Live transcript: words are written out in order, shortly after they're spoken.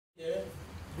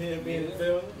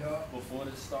Hexfromtheville. Before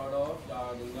this start off, y'all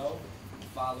already know.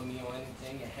 Follow me on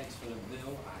anything at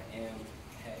Hexfromtheville. I am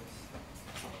Hex.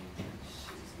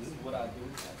 This is what I do.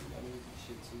 I do my music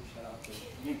shit too. Shout out to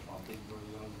my big bro,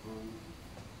 young bro.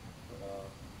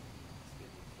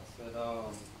 But I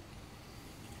said,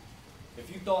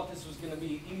 if you thought this was gonna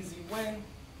be an easy win,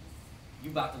 you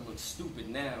about to look stupid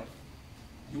now.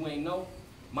 You ain't know?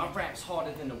 My rap's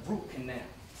harder than a root canal.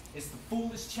 It's the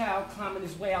foolish child climbing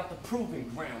his way out the proving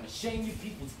ground. A shame you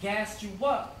people's gassed you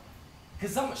up.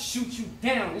 Cause I'ma shoot you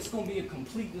down. It's gonna be a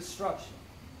complete destruction.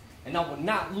 And I will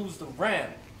not lose the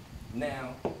round.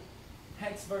 Now,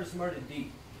 Hex vs Murda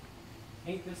D.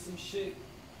 Ain't this some shit?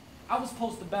 I was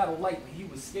supposed to battle Light, but he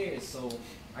was scared, so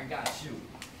I got you.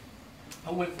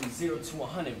 I went from 0 to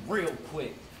 100 real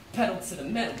quick. Pedal to the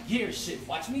metal gear shit.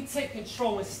 Watch me take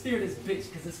control and steer this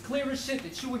bitch. Cause it's clear as shit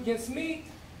that you against me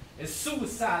is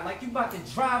suicide. Like you about to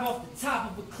drive off the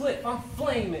top of a cliff. I'm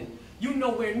flaming. You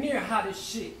nowhere near hot as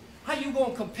shit. How you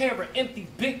gonna compare an empty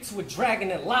big to a dragon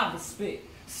in lava spit?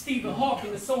 Stephen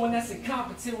Hawking is someone that's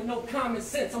incompetent with no common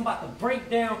sense. I'm about to break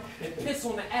down and piss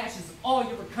on the ashes of all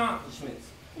your accomplishments.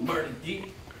 Murda D.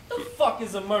 The fuck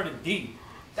is a Murda D?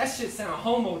 That shit sound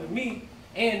homo to me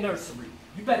and nursery.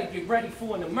 You better get ready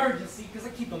for an emergency, cause I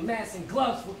keep a mask and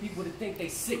gloves for people to think they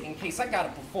sick in case I gotta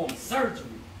perform surgery.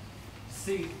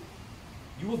 See,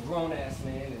 you a grown ass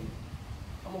man and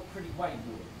I'm a pretty white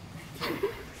boy.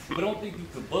 But don't think you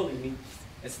could bully me,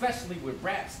 especially with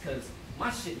raps, cause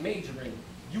my shit majoring,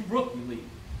 you rookie league.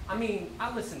 I mean,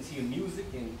 I listen to your music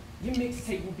and your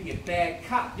mixtape will be a bad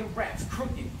cop. Your rap's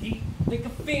crooked, D. Think a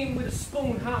fiend with a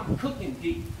spoon, how I'm cooking,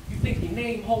 D. You think your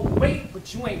name hold weight,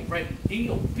 but you ain't ready, D.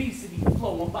 Obesity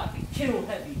flow, I'm about to kill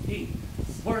heavy, D.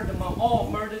 Word to my all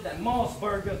murder, that Moss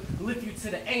burger lift you to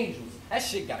the angels. That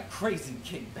shit got a crazy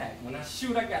kickback. When I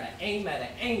shoot, I gotta aim at an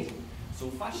angel. So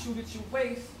if I shoot at your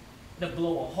waist, it'll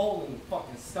blow a hole in your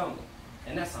fucking stomach.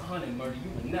 And that's 100 murder, you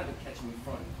would never catch me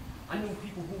fronting. I knew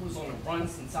people who was on the run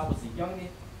since I was a youngin',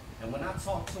 and when I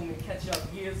talk to them and catch up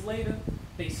years later,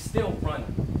 they still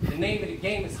running. The name of the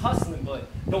game is hustling, but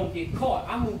don't get caught.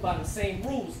 I move by the same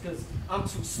rules, cause I'm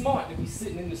too smart to be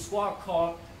sitting in the squad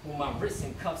car with my wrists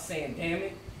in cuffs saying, damn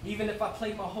it. Even if I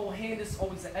play my whole hand, there's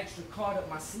always an extra card up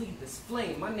my sleeve that's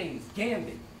flame. My name is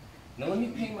Gambit. Now let me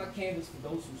paint my canvas for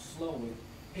those who slow and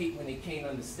hate when they can't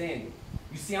understand it.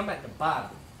 You see, I'm at the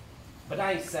bottom, but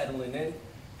I ain't settling in.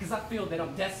 Cause I feel that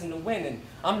I'm destined to win and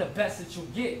I'm the best that you'll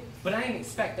get. But I ain't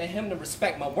expecting him to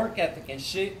respect my work ethic and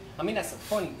shit. I mean, that's a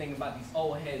funny thing about these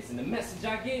old heads. And the message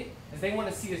I get is they want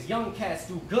to see us young cats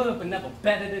do good but never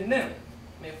better than them.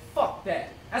 Man, fuck that.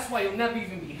 That's why you'll never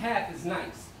even be half as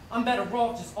nice. I'm better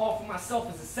off just offering myself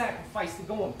as a sacrifice to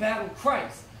go and battle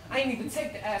Christ. I ain't even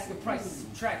take the asking price to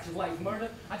subtract your life murder.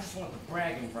 I just want the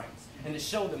bragging rights. And to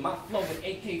show that my flow with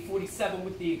AK-47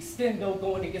 with the extendo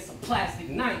going against a plastic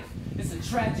knife. It's a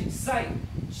tragic sight.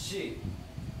 Shit.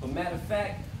 But matter of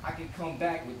fact, I could come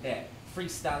back with that.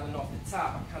 Freestyling off the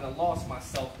top. I kind of lost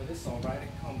myself, but it's alright. I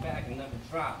can come back and never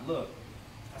drop. Look,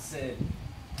 I said,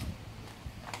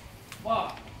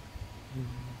 fuck.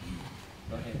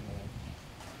 Go ahead, man.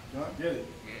 Y'all get it?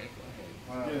 Yeah,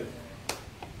 go ahead. Get it.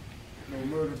 No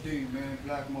Murda D, man.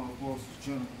 Black Mom Boss is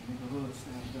general. Nigga hood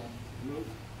stand up.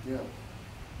 Yeah.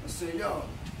 I say, yo,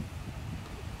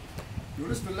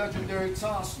 this the legendary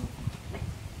Tonsler,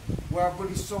 where I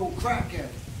really sold crack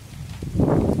at.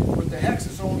 But the Hex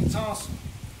is only Tonsler.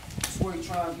 That's where he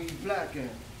trying to be black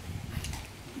at.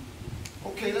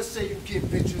 Okay, let's say you get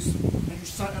bitches and you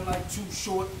something like Too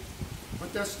Short,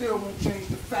 but that still won't change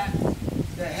the fact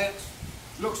that Hex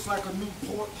looks like a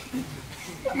Newport.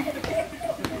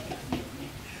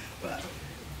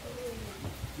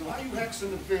 How you Hex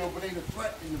in the Ville, but ain't a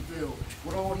threat in the Ville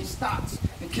with all these thoughts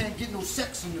and can't get no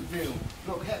sex in the Ville?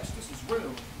 Look, Hex, this is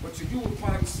real, but to you it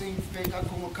probably seem fake. I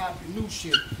go and copy new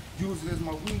shit, use it as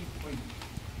my weed plate.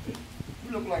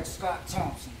 You look like Scott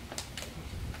Thompson.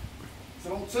 So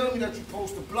don't tell me that you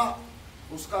post a block.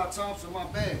 Well, Scott Thompson, my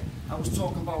bad. I was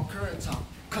talking about current top,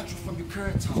 cut you from your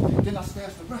current top. Then I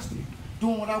stashed the rest of you,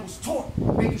 doing what I was taught,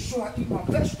 making sure I eat my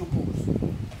vegetables.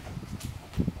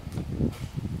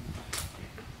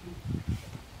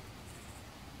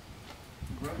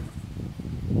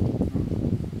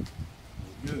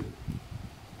 Good.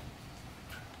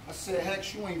 I said,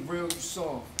 Hex, you ain't real, you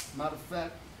soft. Matter of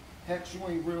fact, Hex, you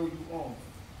ain't real, you off.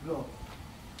 Look,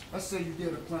 let's say you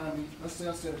did a crime. Let's say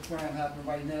I said a crime happened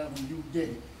right now when you did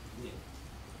it.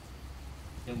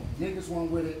 Yeah. Niggas went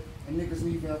with it, and niggas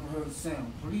never ever heard the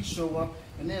sound. Police show up,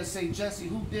 and they'll say, Jesse,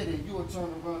 who did it? You'll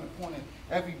turn around and point at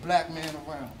every black man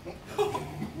around.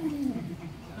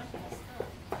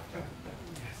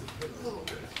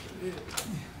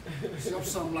 See, I'm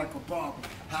something like a barber.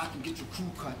 How I can get your crew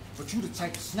cut, but you the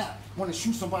type to snap. Wanna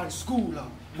shoot somebody's school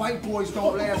up. White boys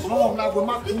don't last long, not where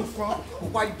my crew from. But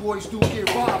white boys do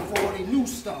get robbed for all they new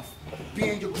stuff. Be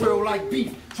in your grill like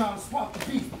beef, trying to spark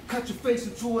the beef. Cut your face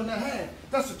in 2.5.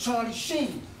 That's a Charlie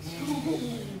Sheen.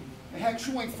 And heck,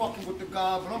 you ain't fucking with the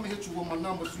guy, but I'ma hit you with my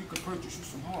number so you can purchase you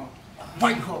some harm.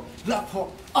 Right hook, left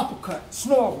hook, uppercut,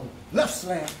 snoring, left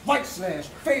slash, right slash,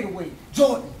 fadeaway,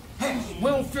 Jordan. Hey, we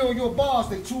don't feel your bars,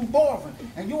 they too boring.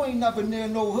 And you ain't never near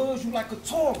no hoods, you like a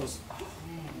Taurus.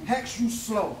 Hex, you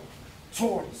slow,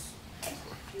 Taurus.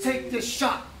 Take this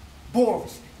shot,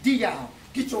 Boris, D.I.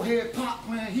 Get your head popped,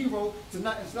 playing hero, to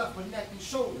nothing's left but neck and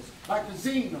shoulders, like a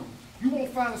Zeno. You won't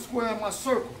find a square in my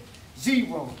circle,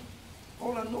 0.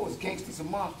 All I know is gangsters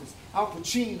and monsters, Al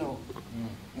Pacino.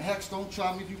 And Hex, don't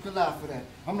try me if you can laugh for that.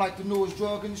 I'm like the newest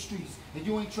drug in the streets, and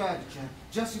you ain't tried it yet.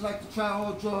 Jesse like to try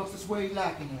all drugs, that's where he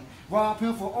lacking at. Rob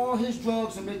him for all his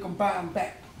drugs and make him buy them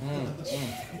back.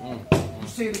 You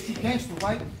say that you gangster,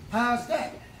 right? How's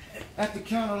that? At the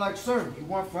counter like, sir, you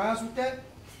want fries with that?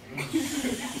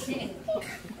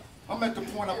 I'm at the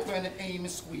point I plan to aim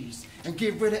and squeeze and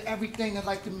get rid of everything that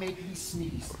like to make me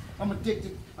sneeze. I'm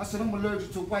addicted. I said I'm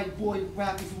allergic to white boy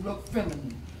rappers who look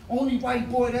feminine. Only white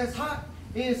boy that's hot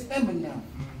is Eminem.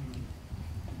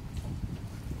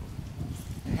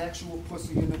 And Hex, you a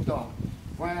pussy in the dark.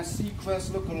 Ryan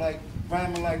Seacrest looking like,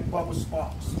 rhyming like Bubba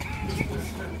Sparks.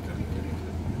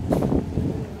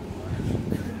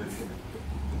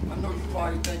 I know you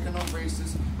probably thinking I'm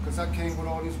racist because I came with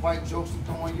all these white jokes to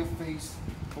throw in your face.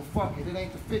 But fuck it, it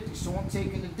ain't the 50s, so I'm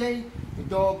taking the day to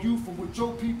dog you for what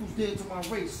your peoples did to my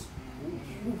race.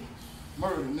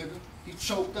 Murder, nigga. He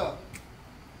choked up.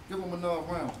 Give him another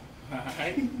round.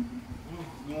 Alright.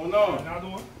 What's going on? Another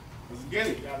one? Let's get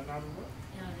it. Got another one?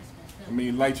 I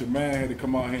mean, like your man had to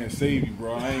come out here and save you,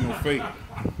 bro. I ain't gonna fake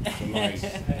it. So like,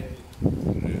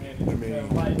 I mean,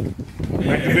 like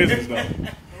the business though.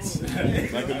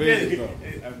 Like the business though.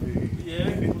 I mean,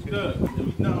 yeah, what's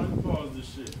good? No, let me pause this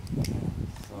shit.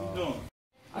 What you doing?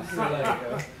 I feel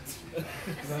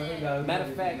like, matter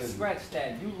of fact, scratch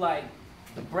that. You like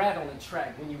the brat on the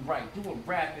track when you write, doing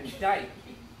rap and dike.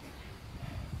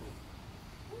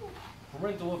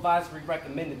 Parental advisory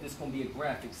recommended this gonna be a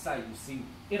graphic site, you see.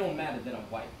 It don't matter that I'm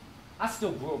white. I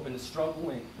still grew up in the struggle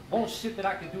and won't shit that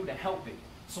I can do to help it.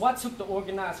 So I took the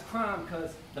organized crime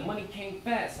cause the money came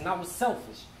fast and I was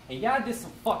selfish. And y'all did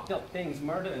some fucked up things,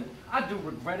 murder, and I do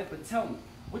regret it, but tell me,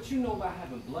 what you know about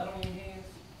having blood on your hands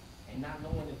and not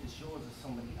knowing if it's yours or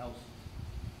somebody else's?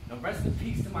 Now rest in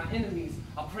peace to my enemies.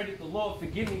 I pray that the Lord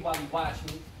forgive me while he watch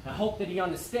me. I hope that he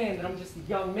understand that I'm just a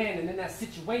young man, and in that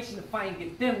situation, if I ain't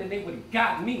get them, then they would have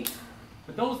got me.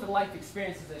 But those are the life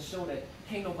experiences that show that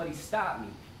can't nobody stop me.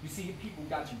 You see, your people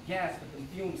got you gassed, but them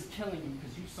fumes killing you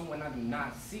because you someone I do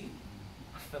not see.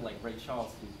 I feel like Ray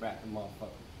Charles was rapping motherfucker.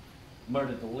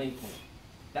 Murder delinquent.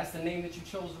 That's the name that you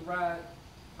chose to ride?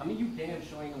 I mean, you damn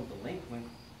sure ain't no delinquent.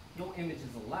 Your image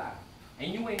is a lie.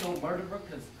 And you ain't no murderer,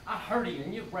 cause I heard of you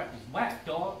and your rap is whack,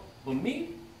 dog. But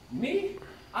me,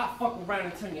 I fuck around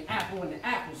and turn your apple into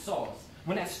applesauce.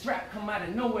 When that strap come out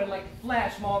of nowhere like a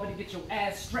flash mob, it'll get your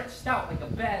ass stretched out like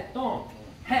a bad thong.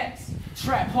 Hex,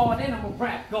 trap hard and I'm a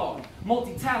rap guard.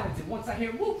 Multi-talented, once I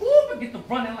hear whoop whoop, I get to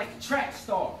running like a track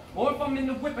star. Or if I'm in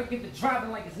the whip, I get to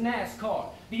driving like it's NASCAR.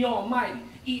 The almighty,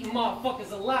 eating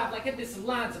motherfuckers alive like I did some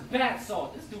lines of bath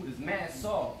salt. This dude is mad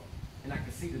soft. And I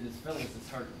can see that his feelings is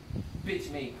hurting.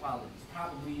 Bitch made qualities,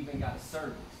 probably even got a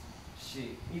service.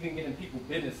 Shit, even getting people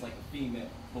business like a female.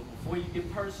 But before you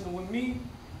get personal with me, you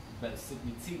better sip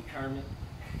your tea, Kermit,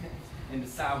 and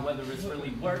decide whether it's really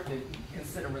worth it.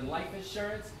 Considering life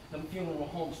insurance, them funeral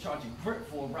homes charge you grip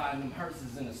for riding them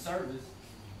hearses in the service.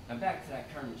 Now back to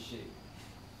that Kermit shit.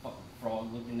 Fucking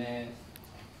frog-looking ass.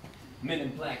 Men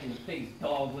in black in the face,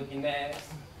 dog-looking ass.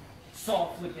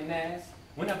 Soft-looking ass.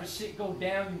 Whenever shit go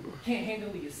down, you can't handle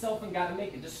it yourself and gotta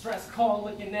make a distress call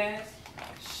looking ass.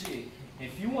 Shit,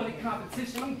 if you wanted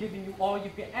competition, I'm giving you all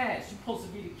you can ask. You supposed to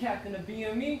be the captain of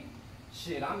BME?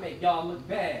 Shit, I make y'all look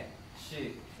bad.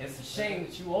 Shit, it's a shame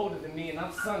that you older than me and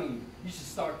I'm son of you. You should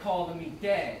start calling me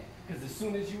dad. Cause as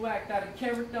soon as you act out of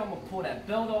character, I'm gonna pull that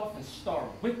belt off and start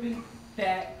whipping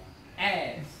that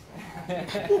ass.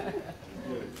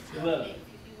 Look,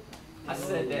 I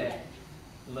said that.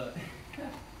 Look.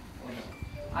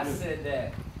 I said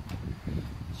that,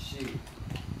 shit,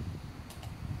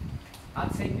 I'll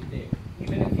take it there,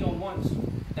 even if you don't want to.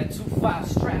 That 2.5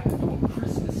 strap, doing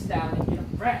Christmas style and get a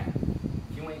rap.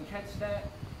 If you ain't catch that,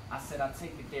 I said I'll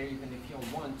take it there even if you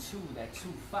don't want to. That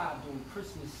 2.5 doing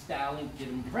Christmas style and get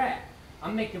him rap.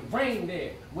 I'm making rain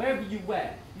there, wherever you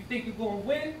at. You think you're gonna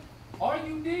win? Are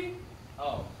you, D?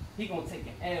 Oh, he gonna take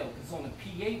an L, cause on the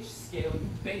pH scale, you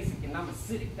basic and I'm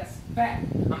acidic, that's a fact.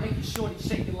 I'm making shorty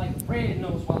shake it like a red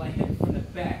nose while I hit it from the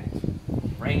back.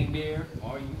 Reindeer,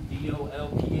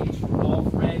 RUDOLPH, Rudolph,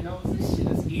 red nose, this shit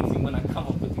is easy when I come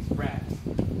up with these raps.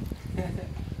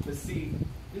 But see,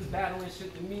 this battling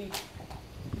shit to me,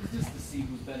 it's just to see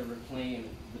who's better at playing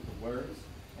with the words.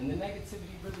 And the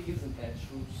negativity really isn't that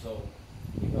true, so,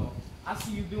 you know, I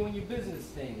see you doing your business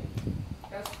thing. And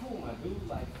that's cool, my dude.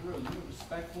 Like, for real, you're a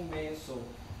respectful man, so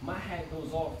my hat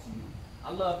goes off to you.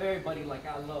 I love everybody like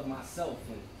I love myself,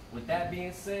 and with that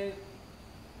being said,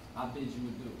 I bid you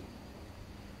adieu.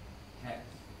 Hex.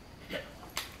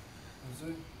 That's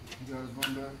it? You got his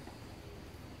run back?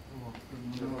 Come on, put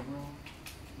him in the room.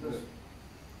 Listen.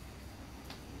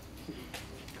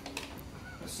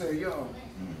 I say, yo,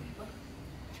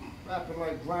 rapping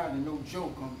like grinding, no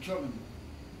joke, I'm killing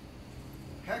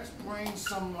it. Hex brings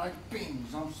something like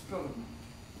beans, I'm spilling them.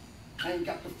 I ain't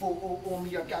got the 4-0 on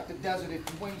me, I got the desert. If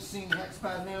you ain't seen Hex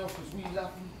by now, cause we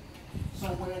left him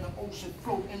somewhere in the ocean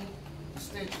floating, the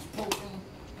stench is potent.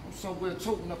 I'm somewhere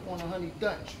toting up on a honey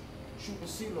Dutch, shooting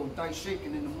CeeLo, dice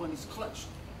shaking and the money's clutched.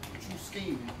 True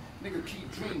scheming, nigga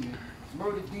keep dreaming.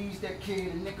 Murder D's that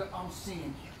kid, and nigga I'm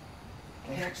seeing.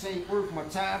 The Hex ain't worth my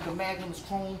time, the Magnum is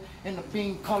chrome, and the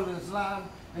beam color is lime,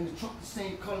 and the truck the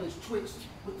same color as Twix,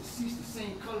 with the seats the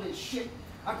same color as shit.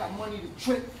 I got money to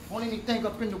trick on anything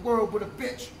up in the world but a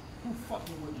bitch. Who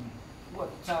fucking with me? Who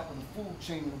at the top of the food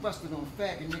chain, and the rest of them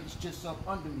faggot niggas just up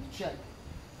under me, check.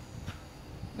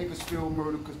 Niggas feel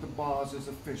murder cause the bars is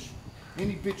official.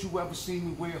 Any bitch you ever see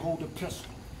me wear hold a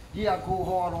pistol. Yeah, I go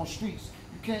hard on streets.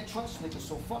 You can't trust niggas,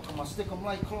 so fuck them. I stick them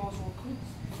like claws on cleats.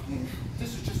 Yeah.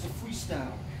 This is just a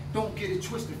freestyle. Don't get it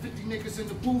twisted. 50 niggas in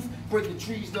the booth, breaking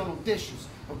trees down on dishes.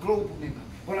 A global nigga.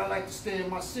 But I like to stay in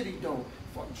my city though.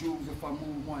 Fuck Jews if I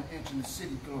move 1 inch in the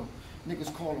city glow.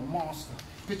 Niggas call him monster.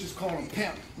 Bitches call him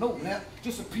pimp. No, man.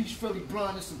 Just a peach Philly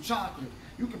blonde and some chocolate.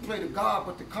 You can play the god,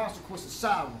 but the consequence is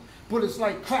sour. Bullets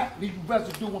like crack, leave you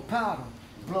residue and powder.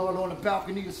 Blood on the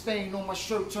balcony, the stain on my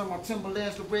shirt, turn my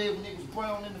Timberlands to red when it was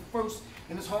brown in the first.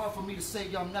 And it's hard for me to say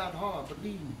I'm not hard,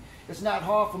 believe me. It's not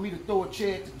hard for me to throw a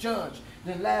chair at the judge,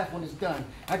 then laugh when it's done.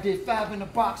 I did 5 in the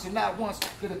box and not once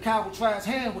did a coward try his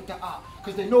hand with the op.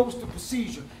 Cause they know it's the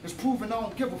procedure. It's proven I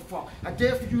don't give a fuck. I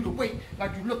dare for you to wait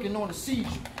like you looking on a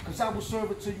seizure. Cause I will serve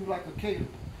it to you like a caterer.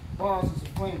 Bars is a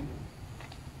flame.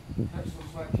 Hex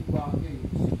looks like he wild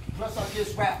games. Plus I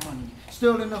get rap money.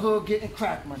 Still in the hood getting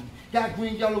crack money. Got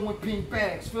green, yellow, and pink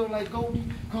bags. Feel like Goldie,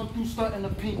 come through stunting a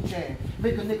pink jag.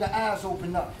 Make a nigga eyes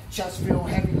open up. Chest feel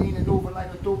heavy, leaning over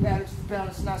like a dope addict's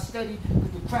balance not steady.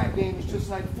 Cause the crack game is just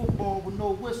like football with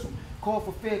no whistle. Call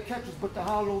for fair catches, but the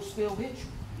hollows still hit you.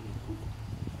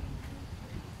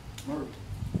 Murder.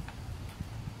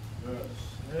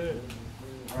 Yes.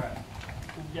 Right.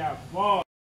 Who got balls?